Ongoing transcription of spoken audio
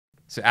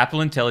So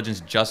Apple Intelligence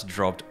just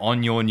dropped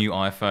on your new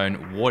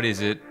iPhone. What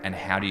is it and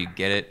how do you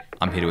get it?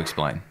 I'm here to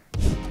explain.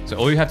 So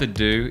all you have to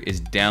do is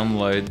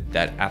download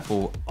that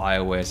Apple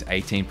iOS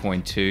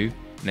 18.2 and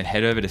then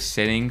head over to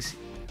settings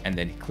and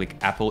then click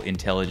Apple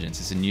Intelligence.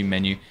 It's a new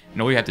menu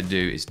and all you have to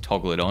do is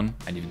toggle it on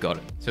and you've got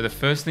it. So the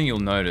first thing you'll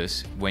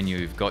notice when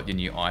you've got your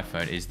new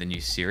iPhone is the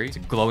new Siri. It's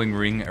a glowing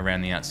ring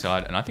around the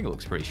outside and I think it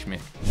looks pretty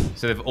schmick.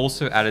 So they've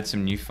also added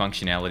some new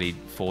functionality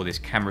for this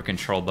camera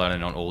control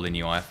button on all the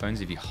new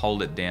iPhones. If you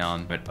hold it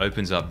down, it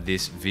opens up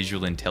this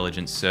visual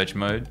intelligence search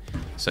mode.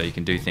 So you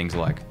can do things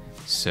like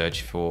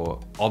search for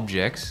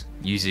objects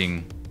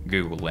using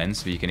Google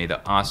Lens. So you can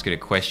either ask it a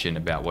question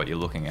about what you're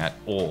looking at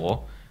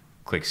or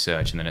click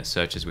search and then it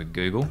searches with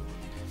Google.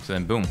 So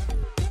then boom.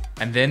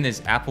 And then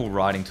there's Apple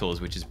Writing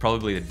Tools, which is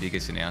probably the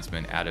biggest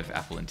announcement out of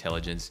Apple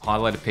Intelligence.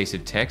 Highlight a piece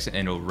of text and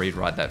it'll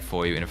rewrite that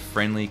for you in a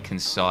friendly,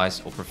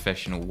 concise, or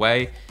professional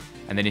way.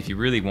 And then if you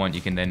really want,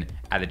 you can then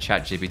add a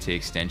ChatGPT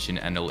extension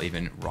and it'll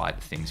even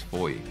write things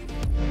for you.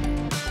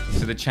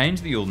 So the change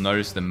that you'll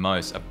notice the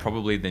most are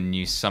probably the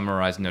new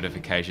summarized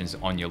notifications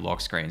on your lock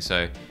screen.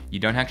 So you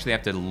don't actually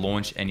have to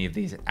launch any of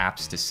these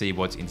apps to see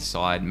what's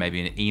inside,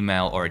 maybe an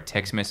email or a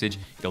text message.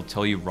 It'll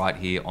tell you right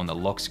here on the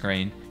lock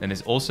screen. Then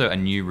there's also a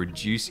new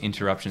reduce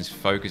interruptions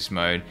focus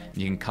mode.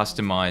 You can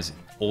customize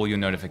all your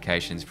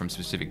notifications from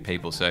specific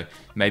people. So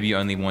maybe you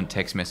only want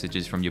text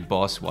messages from your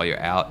boss while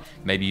you're out.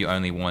 Maybe you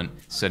only want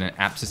certain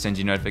apps to send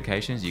you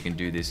notifications. You can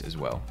do this as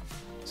well.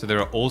 So there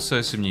are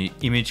also some new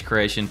image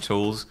creation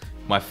tools.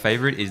 My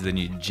favorite is the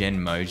new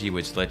Genmoji,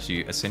 which lets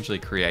you essentially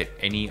create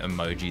any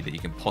emoji that you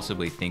can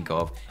possibly think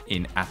of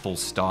in Apple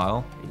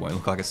style. It won't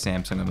look like a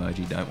Samsung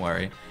emoji, don't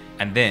worry.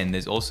 And then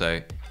there's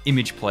also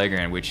Image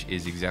Playground, which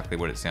is exactly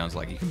what it sounds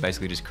like. You can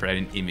basically just create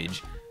an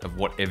image of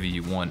whatever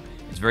you want.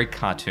 It's very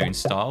cartoon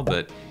style,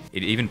 but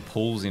it even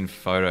pulls in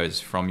photos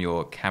from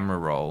your camera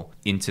roll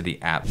into the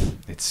app.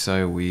 It's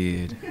so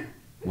weird.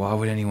 Why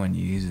would anyone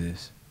use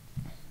this?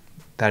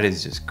 That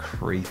is just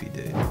creepy,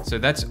 dude. So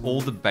that's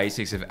all the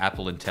basics of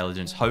Apple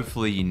Intelligence.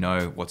 Hopefully you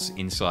know what's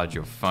inside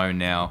your phone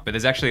now, but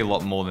there's actually a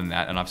lot more than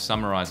that, and I've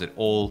summarized it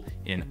all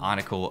in an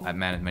article at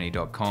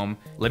manofmany.com.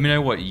 Let me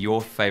know what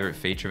your favorite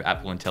feature of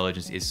Apple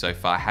Intelligence is so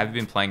far. Have you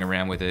been playing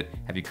around with it?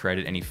 Have you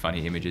created any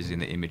funny images in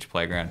the image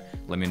playground?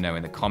 Let me know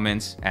in the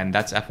comments. And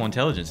that's Apple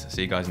Intelligence.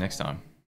 See you guys next time.